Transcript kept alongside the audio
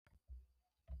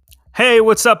Hey,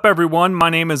 what's up, everyone? My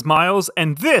name is Miles,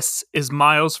 and this is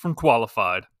Miles from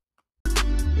Qualified.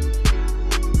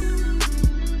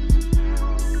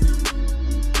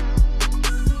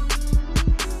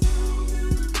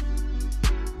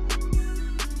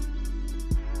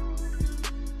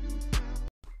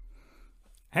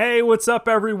 Hey, what's up,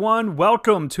 everyone?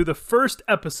 Welcome to the first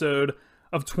episode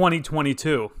of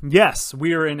 2022. Yes,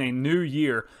 we are in a new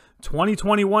year.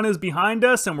 2021 is behind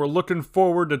us, and we're looking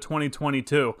forward to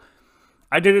 2022.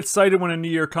 I get excited when a new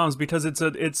year comes because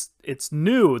it's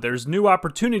new. There's new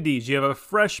opportunities. You have a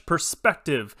fresh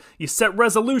perspective. You set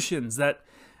resolutions that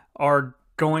are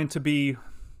going to be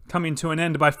coming to an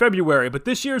end by February. But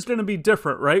this year is going to be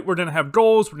different, right? We're going to have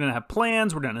goals. We're going to have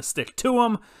plans. We're going to stick to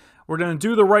them. We're going to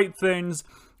do the right things.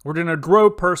 We're going to grow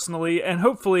personally, and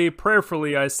hopefully,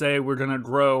 prayerfully, I say, we're going to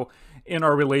grow in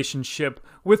our relationship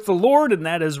with the Lord, and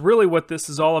that is really what this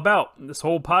is all about. This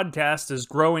whole podcast is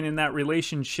growing in that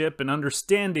relationship and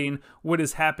understanding what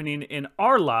is happening in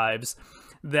our lives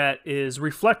that is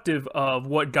reflective of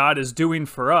what God is doing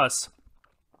for us,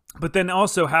 but then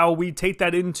also how we take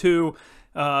that into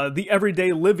the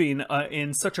everyday living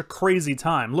in such a crazy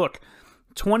time. Look,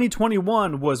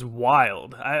 2021 was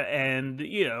wild, and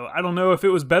I don't know if it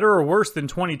was better or worse than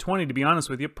 2020, to be honest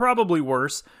with you. Probably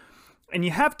worse. And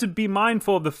you have to be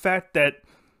mindful of the fact that,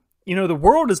 the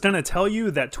world is going to tell you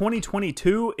that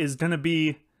 2022 is going to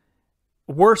be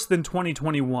worse than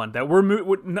 2021.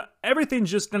 That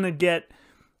everything's just going to get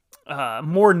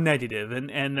more negative,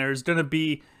 and there's going to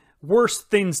be worse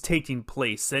things taking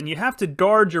place. And you have to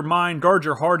guard your mind, guard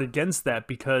your heart against that,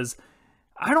 because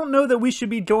I don't know that we should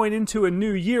be going into a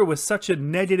new year with such a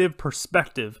negative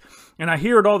perspective. And I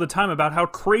hear it all the time about how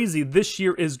crazy this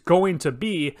year is going to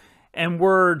be. And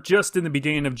we're just in the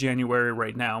beginning of January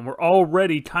right now, and we're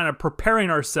already kind of preparing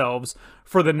ourselves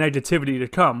for the negativity to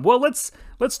come. Well, let's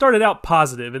start it out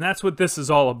positive, and that's what this is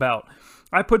all about.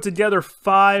 I put together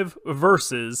 5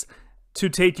 verses to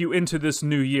take you into this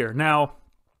new year. Now,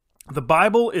 the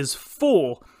Bible is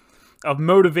full of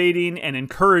motivating and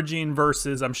encouraging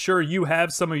verses. I'm sure you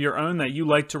have some of your own that you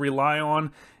like to rely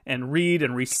on and read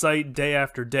and recite day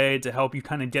after day to help you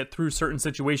kind of get through certain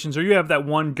situations, or you have that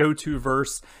one go-to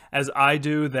verse, as I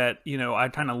do, that I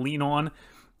kind of lean on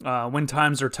when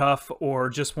times are tough, or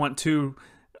just want to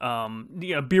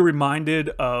be reminded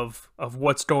of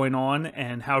what's going on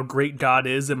and how great God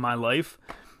is in my life.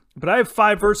 But I have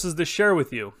 5 verses to share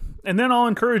with you. And then I'll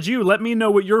encourage you, let me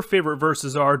know what your favorite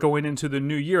verses are going into the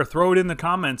new year. Throw it in the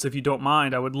comments if you don't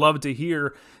mind. I would love to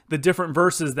hear the different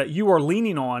verses that you are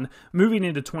leaning on moving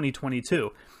into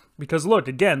 2022. Because look,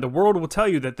 again, the world will tell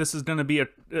you that this is going to be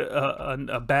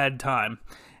a bad time.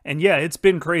 And yeah, it's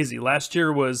been crazy. Last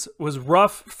year was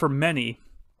rough for many.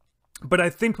 But I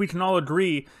think we can all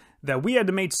agree that we had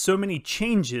to make so many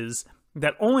changes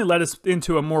that only led us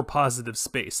into a more positive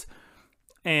space.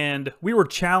 And we were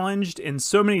challenged in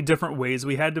so many different ways.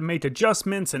 We had to make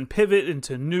adjustments and pivot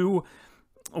into new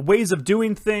ways of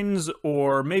doing things,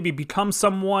 or maybe become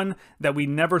someone that we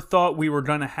never thought we were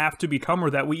going to have to become,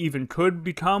 or that we even could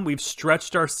become. We've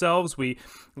stretched ourselves. We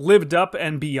lived up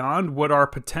and beyond what our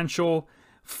potential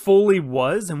fully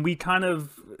was, and we kind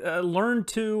of learned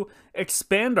to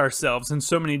expand ourselves in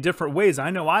so many different ways. I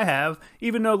know I have,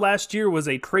 even though last year was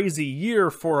a crazy year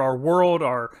for our world,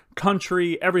 our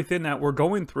country, everything that we're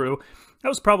going through. That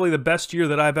was probably the best year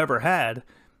that I've ever had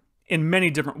in many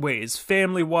different ways,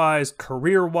 family-wise,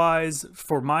 career-wise,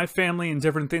 for my family, and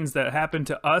different things that happened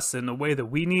to us and the way that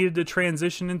we needed to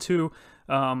transition into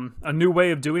a new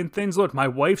way of doing things. Look, my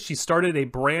wife, she started a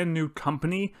brand new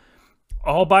company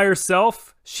all by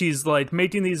herself. She's like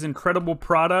making these incredible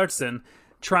products and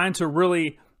trying to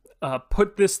really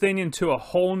put this thing into a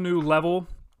whole new level.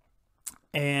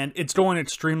 And it's going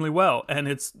extremely well, and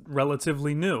it's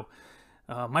relatively new.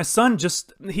 My son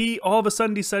he all of a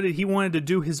sudden decided he wanted to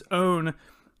do his own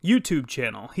YouTube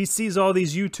channel. He sees all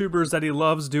these YouTubers that he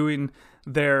loves doing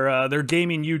their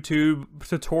gaming YouTube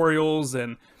tutorials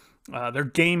and their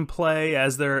gameplay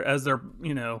as they're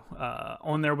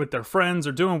on there with their friends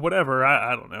or doing whatever.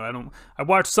 I don't know. I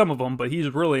watch some of them, but he's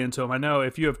really into them. I know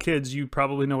if you have kids, you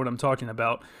probably know what I'm talking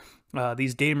about.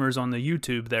 These gamers on the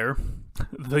YouTube there.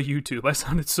 The YouTube. I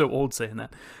sounded so old saying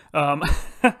that.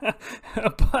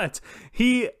 But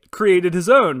he created his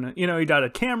own. He got a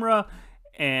camera,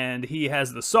 and he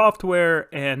has the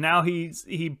software, and now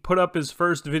he put up his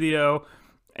first video,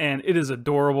 and it is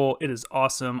adorable. It is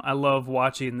awesome. I love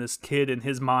watching this kid and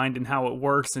his mind and how it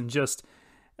works, and just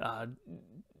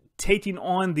taking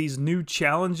on these new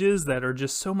challenges that are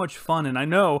just so much fun. And I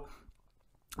know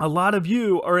a lot of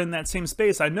you are in that same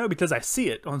space. I know because I see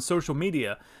it on social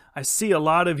media. I see a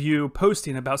lot of you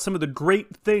posting about some of the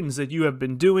great things that you have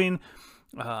been doing,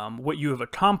 what you have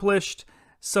accomplished,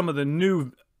 some of the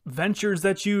new ventures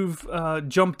that you've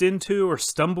jumped into or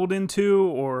stumbled into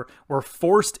or were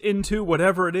forced into,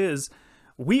 whatever it is.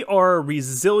 We are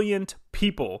resilient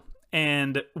people,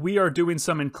 and we are doing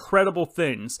some incredible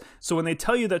things. So when they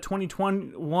tell you that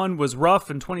 2021 was rough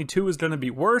and 22 is going to be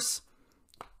worse,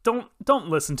 don't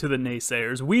listen to the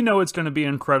naysayers. We know it's going to be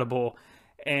incredible,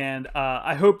 and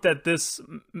I hope that this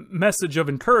message of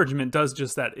encouragement does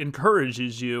just that,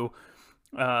 encourages you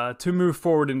to move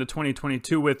forward into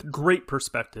 2022 with great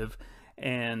perspective.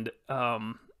 And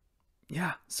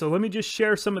yeah, so let me just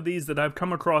share some of these that I've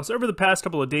come across over the past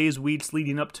couple of days, weeks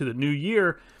leading up to the new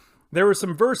year. There were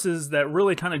some verses that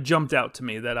really kind of jumped out to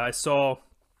me that I saw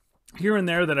here and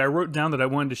there that I wrote down that I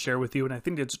wanted to share with you. And I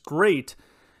think it's great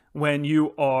when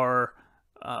you are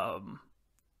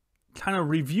kind of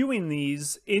reviewing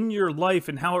these in your life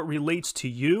and how it relates to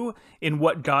you in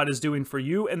what God is doing for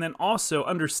you. And then also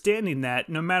understanding that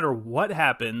no matter what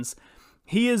happens,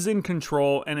 He is in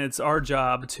control, and it's our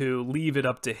job to leave it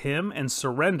up to Him and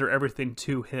surrender everything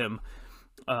to Him,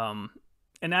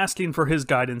 and asking for His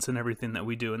guidance in everything that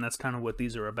we do. And that's kind of what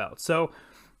these are about. So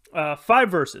 5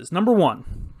 verses. Number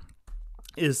 1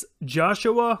 is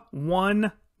Joshua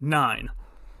 1:9.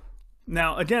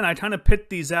 Now, again, I kind of picked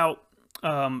these out.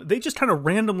 They just kind of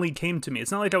randomly came to me.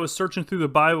 It's not like I was searching through the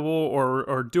Bible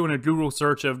or doing a Google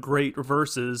search of great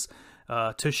verses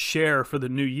to share for the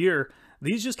new year.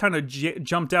 These just kind of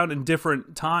jumped out in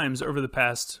different times over the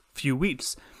past few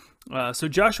weeks. So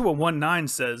Joshua 1:9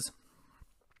 says,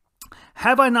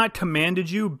 "Have I not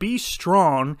commanded you? Be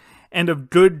strong and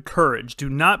of good courage. Do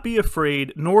not be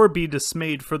afraid, nor be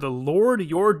dismayed, for the Lord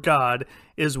your God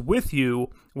is with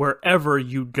you wherever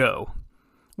you go."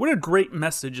 What a great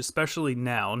message, especially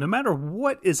now. No matter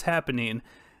what is happening,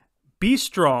 be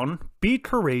strong, be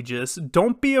courageous,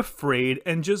 don't be afraid,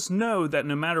 and just know that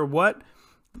no matter what,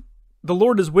 the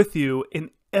Lord is with you in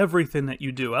everything that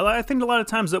you do. I think a lot of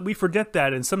times that we forget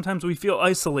that, and sometimes we feel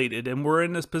isolated, and we're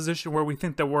in this position where we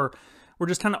think that we're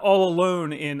just kind of all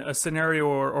alone in a scenario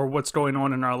or what's going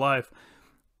on in our life.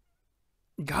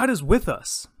 God is with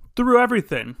us through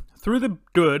everything, through the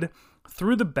good,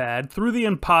 through the bad, through the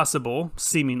impossible,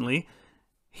 seemingly.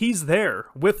 He's there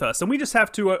with us. And we just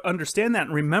have to understand that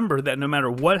and remember that no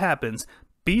matter what happens,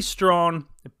 be strong,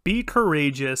 be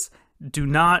courageous, do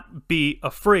not be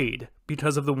afraid,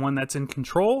 because of the one that's in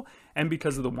control and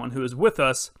because of the one who is with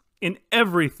us in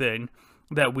everything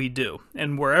that we do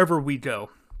and wherever we go.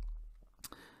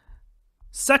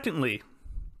 Secondly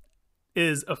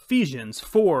is Ephesians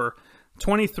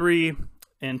 4:23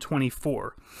 and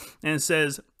 24. And it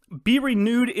says, "Be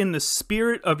renewed in the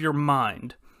spirit of your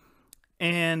mind,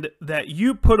 and that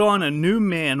you put on a new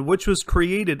man, which was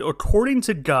created according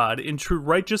to God in true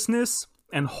righteousness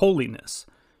and holiness."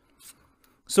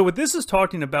 So what this is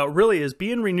talking about really is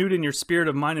being renewed in your spirit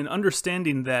of mind and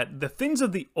understanding that the things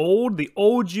of the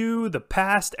old you, the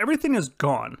past, everything is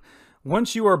gone.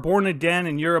 Once you are born again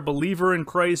and you're a believer in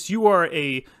Christ, you are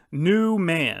a new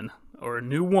man or a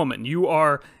new woman.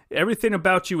 Everything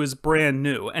about you is brand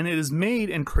new, and it is made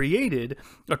and created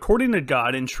according to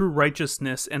God in true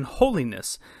righteousness and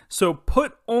holiness. So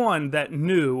put on that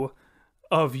new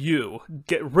of you.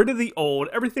 Get rid of the old.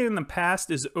 Everything in the past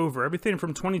is over. Everything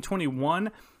from 2021,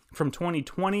 from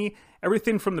 2020,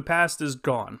 everything from the past is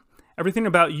gone. Everything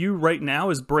about you right now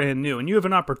is brand new, and you have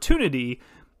an opportunity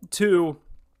to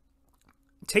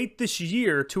take this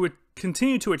year to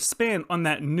continue to expand on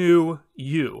that new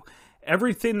you.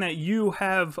 Everything that you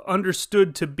have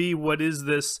understood to be what is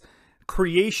this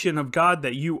creation of God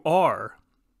that you are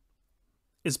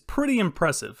is pretty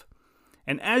impressive.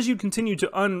 And as you continue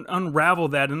to unravel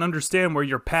that and understand where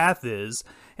your path is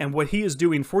and what He is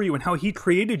doing for you and how He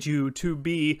created you to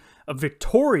be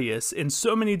victorious in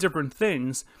so many different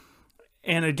things,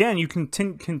 and again, you can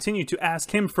continue to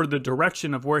ask Him for the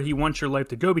direction of where He wants your life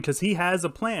to go, because He has a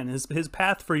plan. His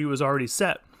path for you is already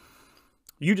set.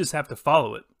 You just have to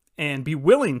follow it and be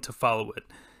willing to follow it.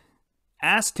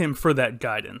 Ask Him for that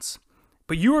guidance.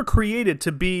 But you are created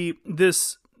to be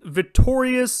this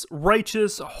victorious,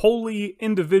 righteous, holy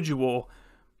individual.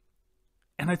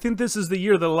 And I think this is the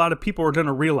year that a lot of people are going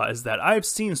to realize that. I've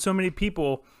seen so many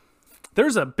people,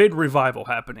 there's a big revival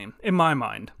happening in my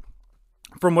mind.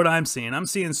 From what I'm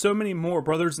seeing so many more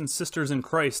brothers and sisters in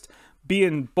Christ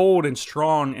being bold and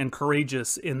strong and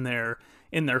courageous in their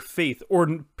faith,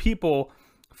 or people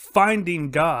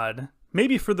finding God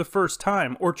maybe for the first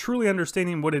time, or truly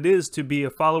understanding what it is to be a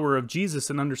follower of Jesus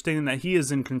and understanding that He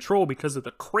is in control because of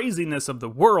the craziness of the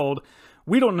world.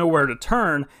 we don't know where to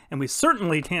turn, and we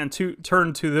certainly can't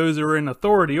turn to those who are in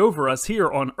authority over us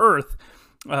here on earth,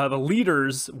 the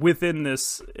leaders within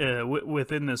this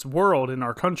world in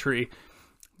our country,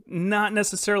 not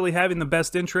necessarily having the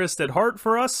best interest at heart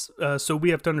for us. So we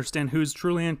have to understand who's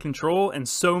truly in control. And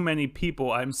so many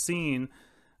people, I'm seeing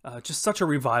just such a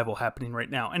revival happening right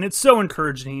now, and it's so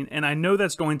encouraging. And I know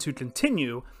that's going to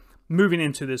continue moving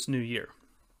into this new year.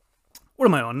 What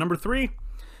am I on? Number 3.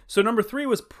 So number 3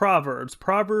 was Proverbs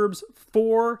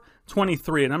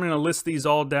 4:23, and I'm going to list these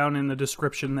all down in the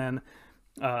description then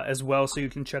as well, so you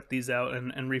can check these out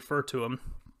and refer to them.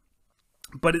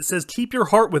 But it says, keep your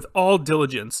heart with all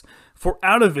diligence, for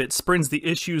out of it springs the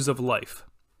issues of life.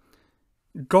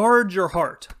 Guard your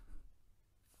heart.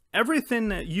 Everything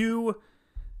that you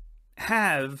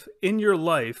have in your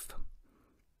life,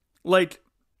 like,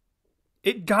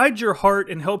 it guides your heart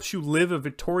and helps you live a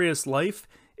victorious life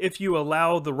if you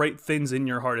allow the right things in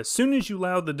your heart. As soon as you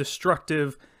allow the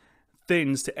destructive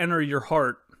things to enter your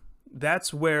heart,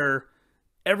 that's where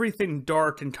everything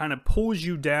dark and kind of pulls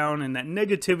you down, and that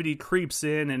negativity creeps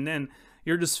in, and then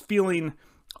you're just feeling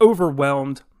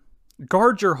overwhelmed.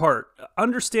 Guard your heart.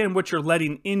 Understand what you're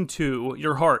letting into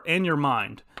your heart and your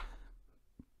mind.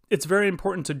 It's very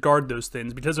important to guard those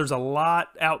things, because there's a lot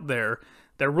out there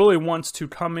that really wants to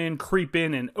come in, creep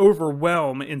in, and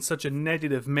overwhelm in such a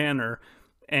negative manner.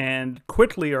 And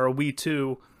quickly are we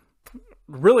to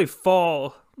really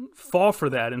fall for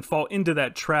that and fall into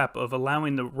that trap of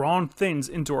allowing the wrong things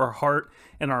into our heart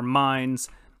and our minds.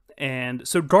 And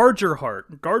so guard your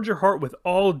heart with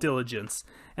all diligence,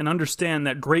 and understand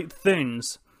that great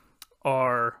things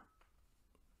are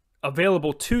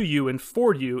available to you and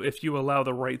for you if you allow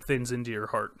the right things into your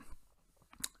heart.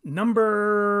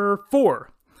 Number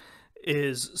 4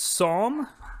 is Psalm.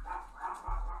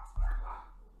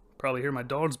 Probably hear my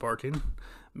dogs barking.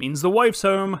 Means the wife's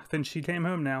home. I think she came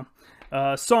home now.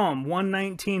 Psalm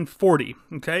 119:40.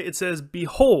 Okay, it says,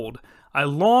 behold, I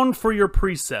long for your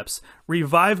precepts.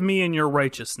 Revive me in your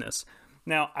righteousness.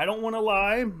 Now, I don't want to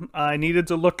lie. I needed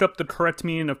to look up the correct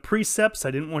meaning of precepts.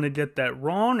 I didn't want to get that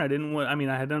wrong. I had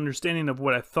an understanding of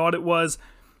what I thought it was.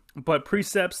 But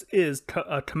precepts is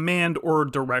a command or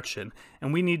direction,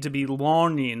 and we need to be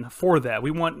longing for that.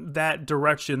 We want that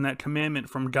direction, that commandment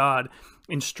from God,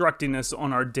 instructing us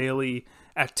on our daily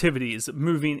activities,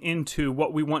 moving into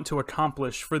what we want to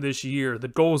accomplish for this year, the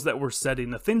goals that we're setting,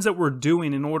 the things that we're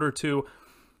doing in order to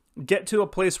get to a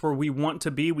place where we want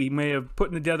to be. We may have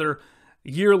put together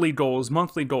yearly goals,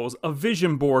 monthly goals, a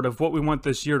vision board of what we want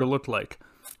this year to look like.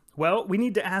 Well, we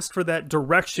need to ask for that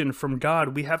direction from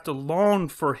God. We have to long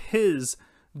for His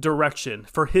direction,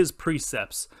 for His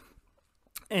precepts,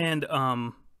 and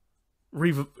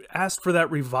ask for that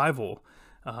revival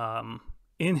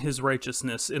in His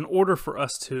righteousness in order for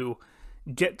us to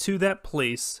get to that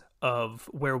place of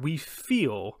where we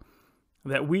feel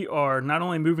that we are not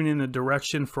only moving in the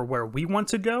direction for where we want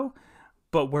to go,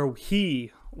 but where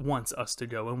He wants us to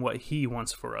go and what He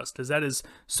wants for us. Because that is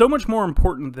so much more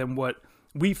important than what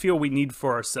we feel we need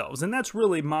for ourselves. And that's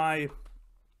really my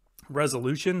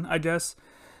resolution, I guess,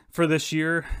 for this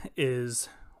year, is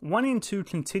wanting to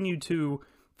continue to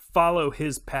follow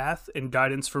His path and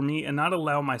guidance for me and not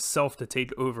allow myself to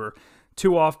take over.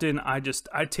 Too often, I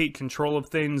take control of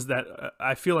things that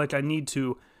I feel like I need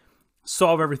to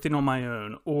solve everything on my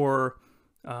own, or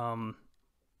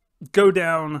go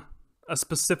down a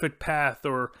specific path,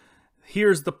 or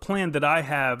here's the plan that I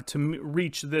have to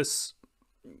reach this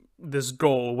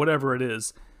goal, whatever it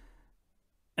is,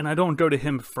 and I don't go to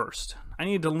Him first. I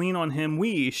need to lean on Him.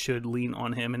 We should lean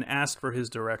on Him and ask for His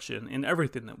direction in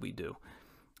everything that we do.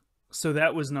 So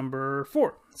that was number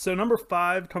 4. So number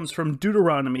 5 comes from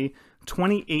Deuteronomy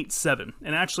 28:7.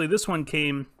 And actually this one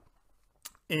came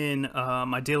in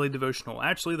my daily devotional.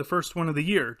 Actually the first one of the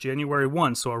year, January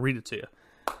 1, so I'll read it to you.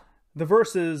 The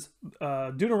verse is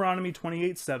Deuteronomy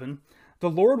 28:7. The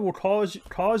Lord will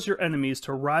cause your enemies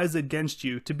to rise against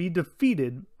you, to be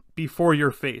defeated before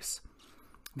your face.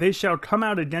 They shall come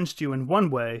out against you in one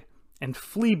way and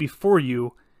flee before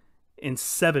you in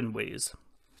 7 ways.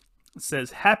 It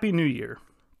says, Happy New Year.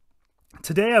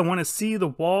 Today I want to see the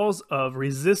walls of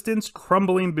resistance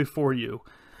crumbling before you.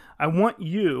 I want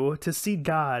you to see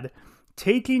God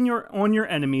taking on your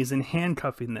enemies and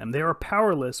handcuffing them. They are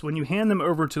powerless when you hand them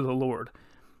over to the Lord.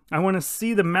 I want to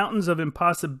see the mountains of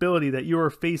impossibility that you are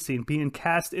facing being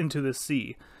cast into the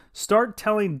sea. Start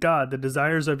telling God the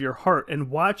desires of your heart and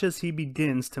watch as He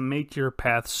begins to make your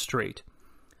path straight.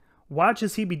 Watch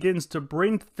as He begins to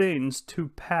bring things to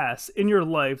pass in your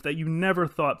life that you never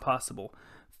thought possible.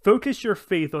 Focus your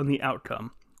faith on the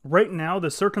outcome. Right now,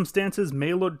 the circumstances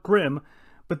may look grim,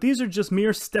 But these are just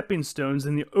mere stepping stones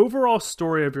in the overall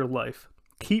story of your life.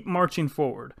 Keep marching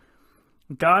forward.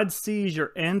 God sees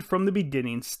your end from the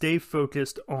beginning. Stay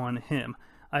focused on Him.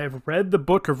 I have read the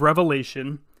book of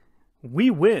Revelation. We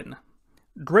win.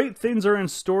 Great things are in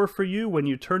store for you when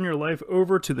you turn your life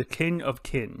over to the King of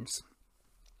Kings.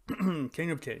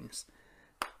 King of Kings.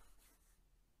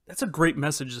 That's a great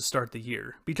message to start the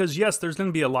year. Because yes, there's going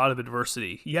to be a lot of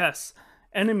adversity. Yes,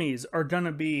 enemies are going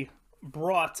to be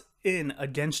brought in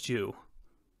against you.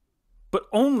 But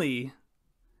only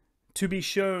to be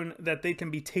shown that they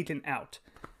can be taken out.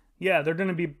 Yeah, they're going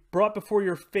to be brought before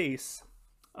your face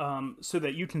so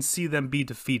that you can see them be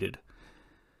defeated.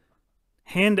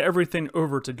 Hand everything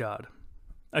over to God.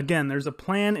 Again, there's a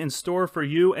plan in store for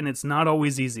you, and it's not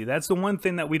always easy. That's the one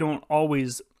thing that we don't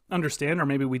always understand, or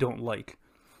maybe we don't like.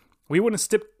 We want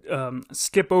to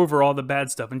skip over all the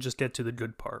bad stuff and just get to the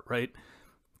good part, right?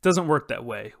 It doesn't work that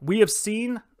way. We have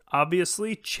seen,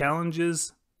 obviously,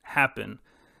 challenges happen.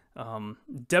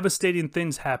 Devastating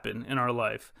things happen in our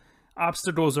life.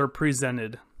 Obstacles are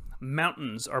presented.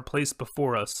 Mountains are placed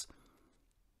before us.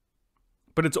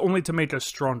 But it's only to make us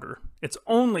stronger. It's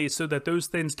only so that those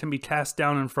things can be cast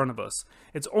down in front of us.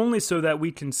 It's only so that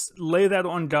we can lay that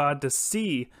on God to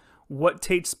see what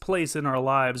takes place in our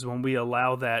lives when we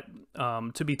allow that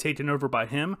to be taken over by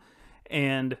Him.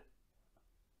 And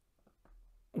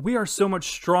we are so much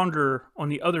stronger on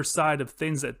the other side of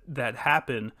things that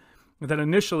happen that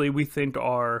initially we think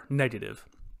are negative.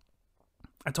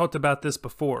 I talked about this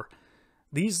before.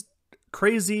 These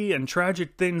crazy and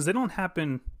tragic things, they don't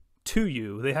happen to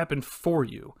you, they happen for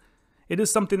you. It is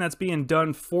something that's being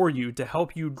done for you to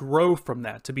help you grow from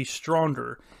that, to be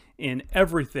stronger in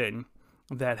everything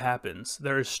that happens.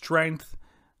 There is strength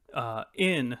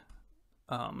in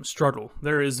struggle.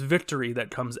 There is victory that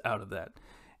comes out of that.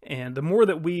 And the more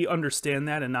that we understand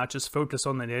that and not just focus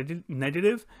on the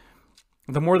negative,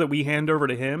 the more that we hand over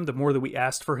to Him, the more that we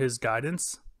ask for His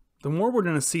guidance, the more we're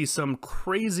going to see some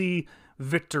crazy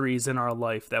victories in our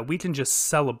life that we can just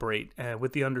celebrate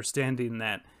with the understanding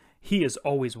that He is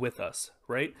always with us,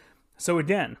 right? So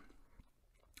again,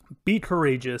 be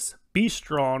courageous, be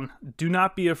strong, do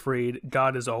not be afraid.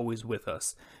 God is always with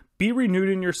us. Be renewed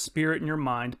in your spirit and your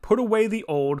mind. Put away the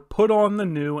old, put on the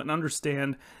new, and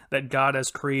understand that God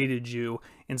has created you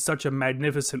in such a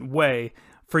magnificent way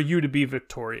for you to be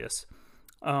victorious.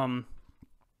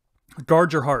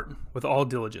 Guard your heart with all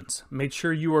diligence. Make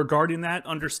sure you are guarding that.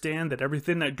 Understand that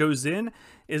everything that goes in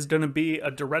is going to be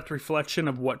a direct reflection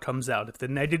of what comes out. If the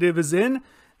negative is in,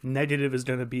 negative is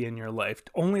going to be in your life.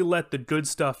 Only let the good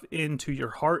stuff into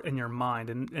your heart and your mind,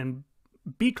 and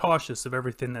be cautious of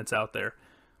everything that's out there.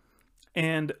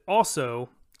 And also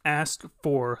ask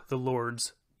for the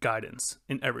Lord's guidance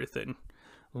in everything.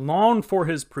 Long for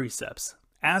His precepts.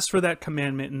 Ask for that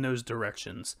commandment in those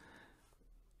directions.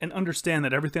 And understand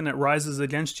that everything that rises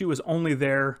against you is only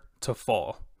there to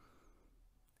fall.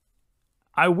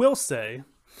 I will say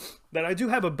that I do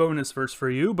have a bonus verse for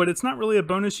you, but it's not really a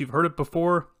bonus. You've heard it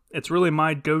before. It's really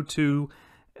my go-to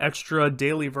extra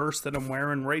daily verse that I'm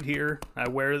wearing right here. I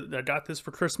got this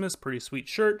for Christmas. Pretty sweet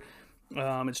shirt.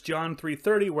 It's John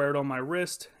 3:30. Wear it on my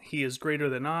wrist. He is greater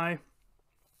than I.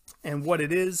 And what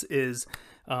it is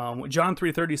John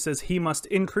 3:30 says, He must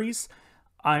increase,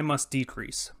 I must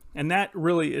decrease. And that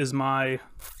really is my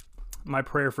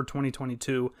prayer for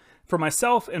 2022, for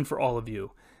myself and for all of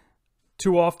you.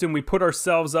 Too often we put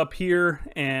ourselves up here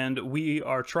and we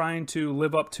are trying to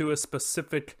live up to a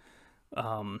specific,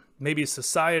 maybe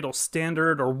societal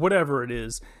standard or whatever it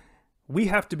is. We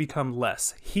have to become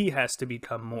less. He has to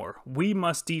become more. We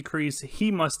must decrease. He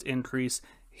must increase.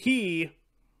 He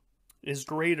is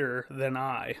greater than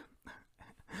I.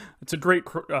 It's a great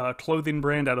clothing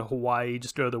brand out of Hawaii.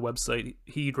 Just go to the website,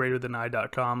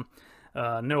 hegreaterthani.com.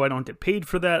 No, I don't get paid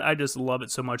for that. I just love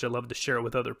it so much. I love to share it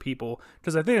with other people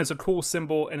because I think it's a cool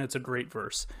symbol and it's a great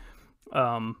verse.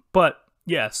 But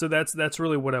yeah, so that's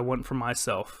really what I want for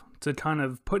myself, to kind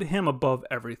of put Him above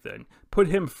everything. Put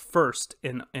Him first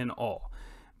in all,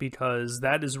 because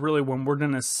that is really when we're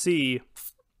going to see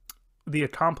the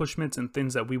accomplishments and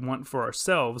things that we want for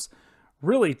ourselves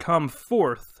really come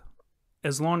forth,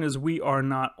 as long as we are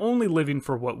not only living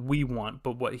for what we want,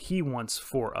 but what He wants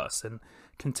for us. And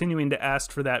continuing to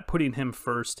ask for that, putting Him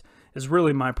first, is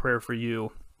really my prayer for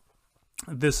you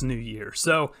this new year.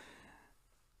 So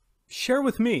share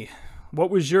with me, what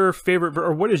was your favorite,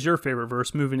 or what is your favorite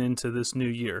verse moving into this new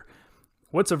year?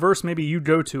 What's a verse maybe you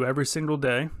go to every single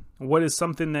day? What is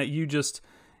something that you just,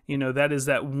 that is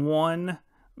that one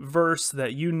verse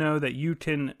that that you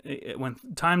can, when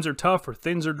times are tough or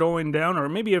things are going down, or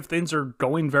maybe if things are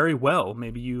going very well,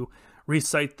 maybe you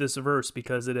recite this verse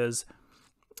because it has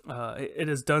it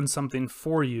has done something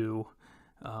for you,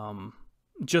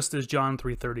 just as John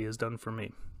 3:30 has done for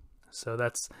me. So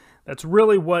that's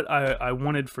really what I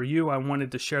wanted for you. I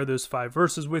wanted to share those 5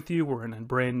 verses with you. We're in a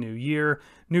brand new year,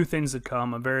 new things to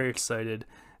come. I'm very excited.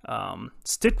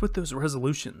 Stick with those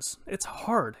resolutions. It's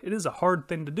hard. It is a hard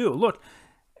thing to do. Look,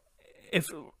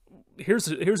 here's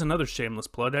another shameless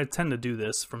plug. I tend to do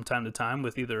this from time to time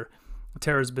with either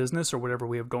Tara's business or whatever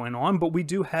we have going on, but we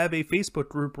do have a Facebook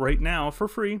group right now for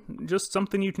free, just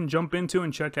something you can jump into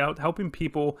and check out, helping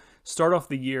people start off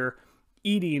the year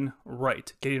eating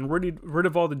right, getting rid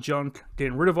of all the junk,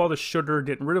 getting rid of all the sugar,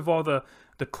 getting rid of all the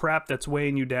crap that's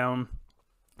weighing you down,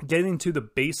 getting to the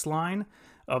baseline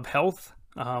of health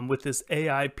with this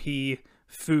AIP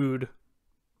food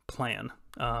plan.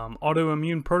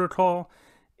 Autoimmune protocol.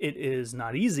 It is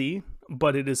not easy,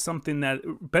 but it is something that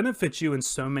benefits you in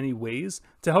so many ways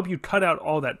to help you cut out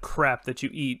all that crap that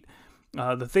you eat,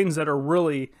 the things that are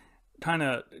really kind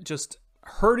of just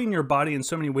hurting your body in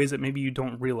so many ways that maybe you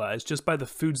don't realize just by the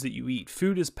foods that you eat.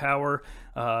 Food is power.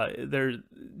 There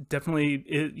definitely,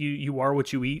 you are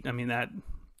what you eat. I mean, that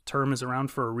term is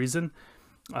around for a reason.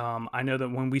 I know that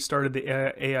when we started the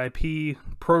AIP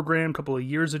program a couple of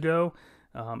years ago,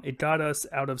 it got us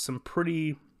out of some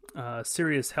pretty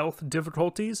serious health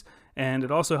difficulties, and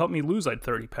it also helped me lose like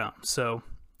 30 pounds. So,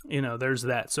 you know, there's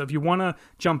that. So if you want to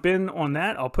jump in on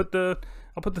that, I'll put the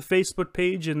Facebook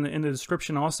page in the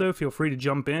description also. Feel free to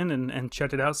jump in and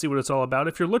check it out, see what it's all about.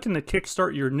 If you're looking to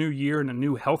kickstart your new year in a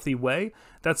new healthy way,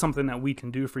 that's something that we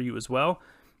can do for you as well.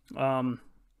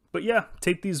 But yeah,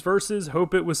 take these verses.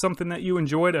 Hope it was something that you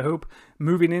enjoyed. I hope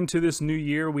moving into this new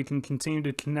year, we can continue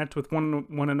to connect with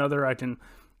one another. I can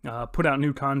put out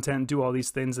new content, do all these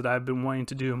things that I've been wanting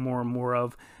to do more and more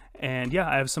of. And yeah,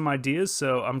 I have some ideas,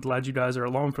 so I'm glad you guys are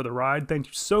along for the ride. Thank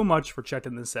you so much for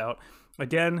checking this out.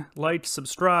 Again, like,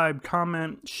 subscribe,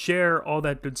 comment, share, all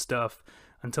that good stuff.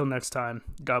 Until next time,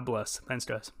 God bless. Thanks,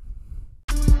 guys.